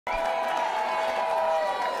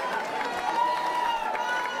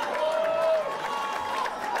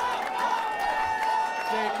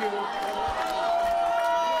you.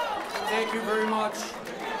 Thank you very much.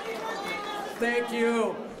 Thank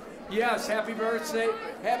you. Yes, happy birthday.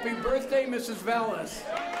 Happy birthday, Mrs. Vallas.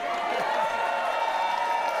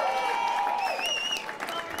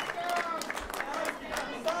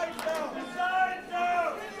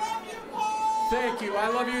 Thank you. I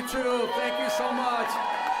love you too. Thank you so much.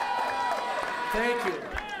 Thank you.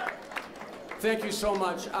 Thank you so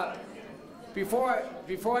much. Before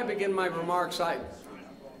I begin my remarks, I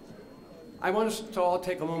want us to all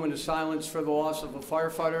take a moment of silence for the loss of a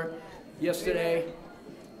firefighter yesterday,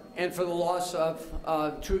 and for the loss of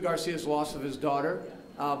Troy Garcia's loss of his daughter.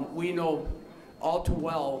 We know all too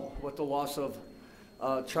well what the loss of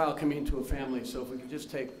a child can mean to a family. So if we could just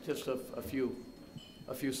take just a few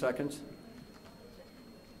seconds.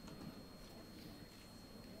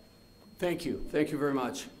 Thank you. Thank you very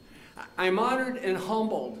much. I'm honored and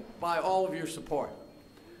humbled by all of your support.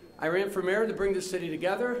 I ran for mayor to bring the city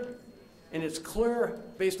together, and it's clear,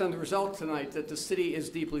 based on the results tonight, that the city is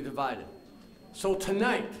deeply divided. So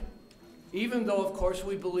tonight, even though, of course,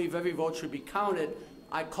 we believe every vote should be counted,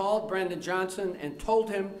 I called Brandon Johnson and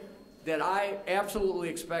told him that I absolutely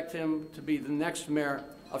expect him to be the next mayor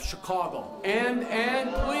of Chicago. And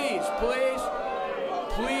please,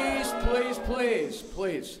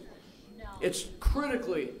 it's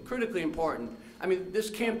critically important. I mean, this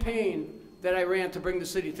campaign that I ran to bring the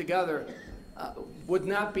city together would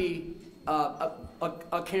not be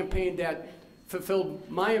a campaign that fulfilled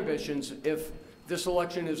my ambitions if this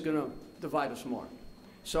election is going to divide us more.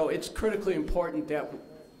 So it's critically important that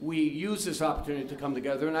we use this opportunity to come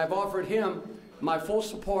together, and I've offered him my full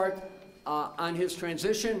support on his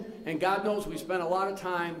transition, and God knows we spent a lot of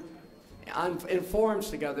time in forums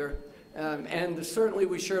together, and certainly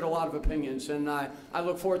we shared a lot of opinions, and I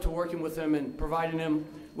look forward to working with him and providing him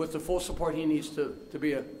with the full support he needs to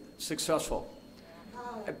be successful.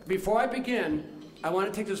 Before I begin, I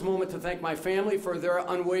want to take this moment to thank my family for their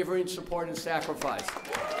unwavering support and sacrifice.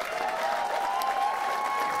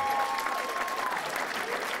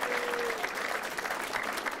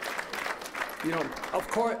 You know, of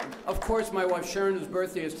course, my wife Sharon's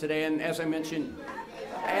birthday is today, and as I mentioned,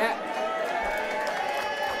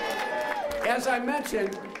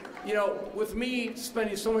 you know, with me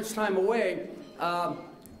spending so much time away,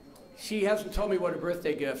 she hasn't told me what her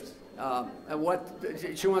birthday gift. What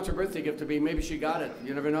she wants her birthday gift to be. Maybe she got it.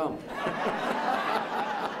 You never know.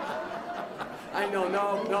 I know.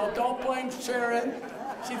 No, don't blame Sharon.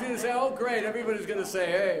 She's going to say, "Oh, great." Everybody's going to say,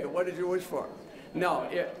 "Hey, what did you wish for?" No.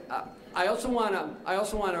 I also want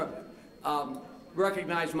to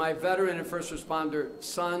recognize my veteran and first responder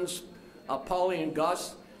sons, Paulie and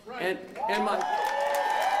Gus, and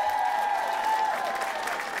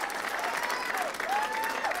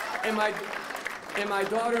my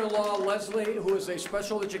daughter-in-law, Leslie, who is a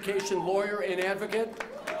special education lawyer and advocate.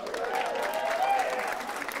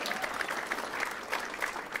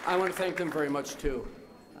 I want to thank them very much, too.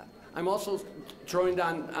 I'm also joined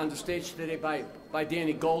on the stage today by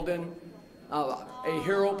Danny Golden, a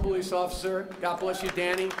hero police officer. God bless you,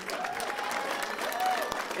 Danny.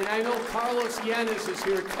 And I know Carlos Yanes is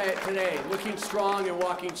here today, looking strong and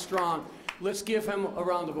walking strong. Let's give him a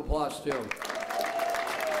round of applause, too.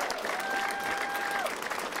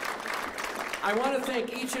 I want to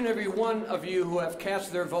thank each and every one of you who have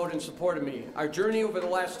cast their vote in support of me. Our journey over the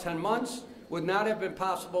last 10 months would not have been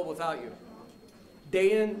possible without you.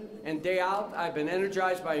 Day in and day out, I've been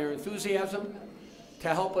energized by your enthusiasm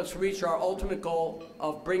to help us reach our ultimate goal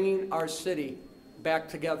of bringing our city back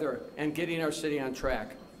together and getting our city on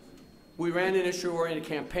track. We ran an issue-oriented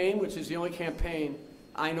campaign, which is the only campaign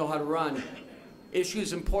I know how to run.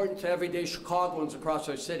 Issues important to everyday Chicagoans across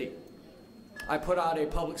our city. I put out a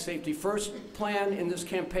public safety first plan in this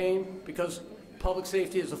campaign because public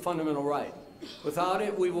safety is a fundamental right. Without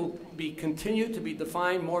it, we will continue to be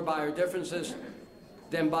defined more by our differences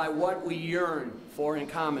than by what we yearn for in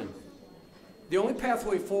common. The only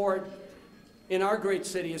pathway forward in our great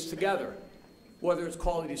city is together. Whether it's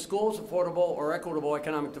quality schools, affordable or equitable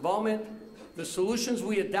economic development, the solutions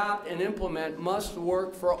we adopt and implement must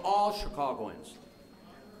work for all Chicagoans.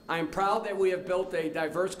 I am proud that we have built a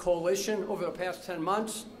diverse coalition over the past 10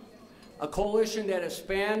 months, a coalition that has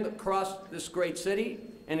spanned across this great city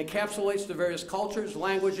and encapsulates the various cultures,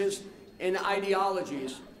 languages, and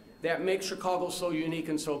ideologies that make Chicago so unique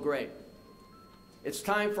and so great. It's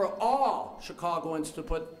time for all Chicagoans to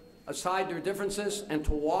put aside their differences and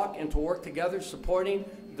to walk and to work together, supporting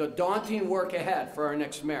the daunting work ahead for our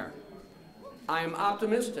next mayor. I am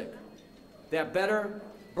optimistic that better,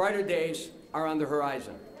 brighter days are on the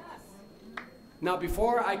horizon. Now,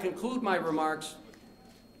 before I conclude my remarks,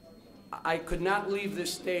 I could not leave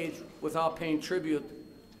this stage without paying tribute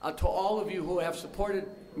to all of you who have supported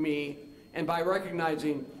me, and by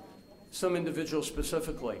recognizing some individuals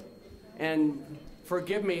specifically. And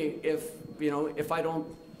forgive me if I don't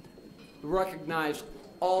recognize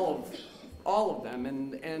all of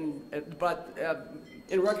them, but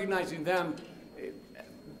in recognizing them,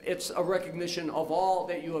 it's a recognition of all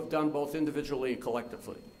that you have done both individually and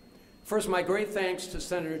collectively. First, my great thanks to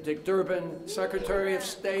Senator Dick Durbin, Secretary of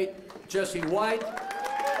State Jesse White,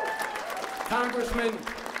 Congressman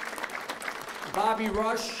Bobby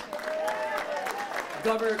Rush,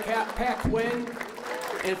 Governor Pat Quinn,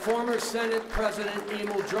 and former Senate President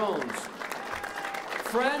Emil Jones.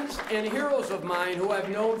 Friends and heroes of mine who I've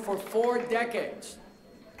known for 4 decades,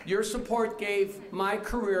 your support gave my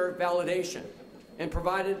career validation and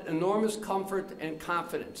provided enormous comfort and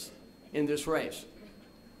confidence in this race.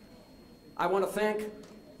 I want to thank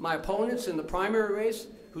my opponents in the primary race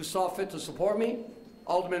who saw fit to support me,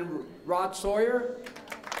 Alderman Rod Sawyer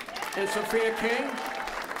and Sophia King,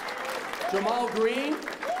 Jamal Green,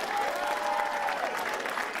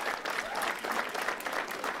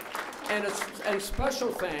 and special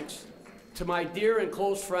thanks to my dear and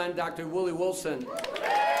close friend, Dr. Willie Wilson,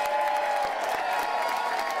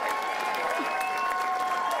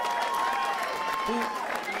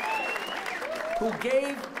 who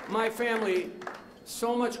gave my family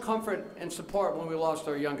so much comfort and support when we lost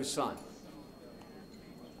our youngest son.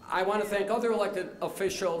 I want to thank other elected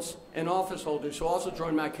officials and office holders who also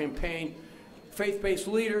joined my campaign, faith-based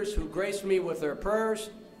leaders who graced me with their prayers,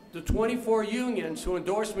 the 24 unions who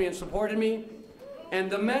endorsed me and supported me,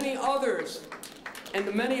 and the many others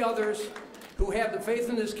who have the faith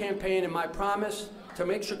in this campaign and my promise to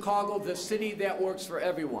make Chicago the city that works for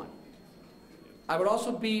everyone. I would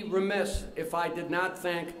also be remiss if I did not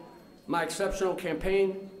thank my exceptional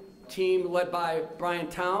campaign team led by Brian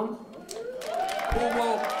Town,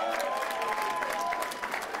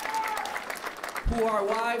 who our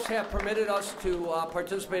wives have permitted us to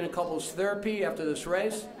participate in couples therapy after this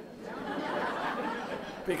race,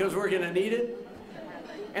 because we're going to need it,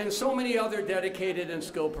 and so many other dedicated and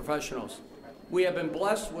skilled professionals. We have been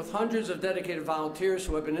blessed with hundreds of dedicated volunteers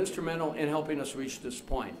who have been instrumental in helping us reach this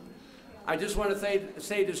point. I just want to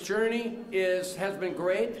say this journey has been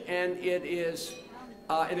great, and it is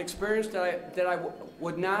an experience that I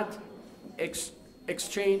would not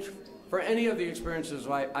exchange for any of the experiences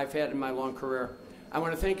I've had in my long career. I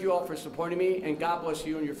want to thank you all for supporting me, and God bless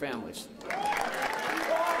you and your families.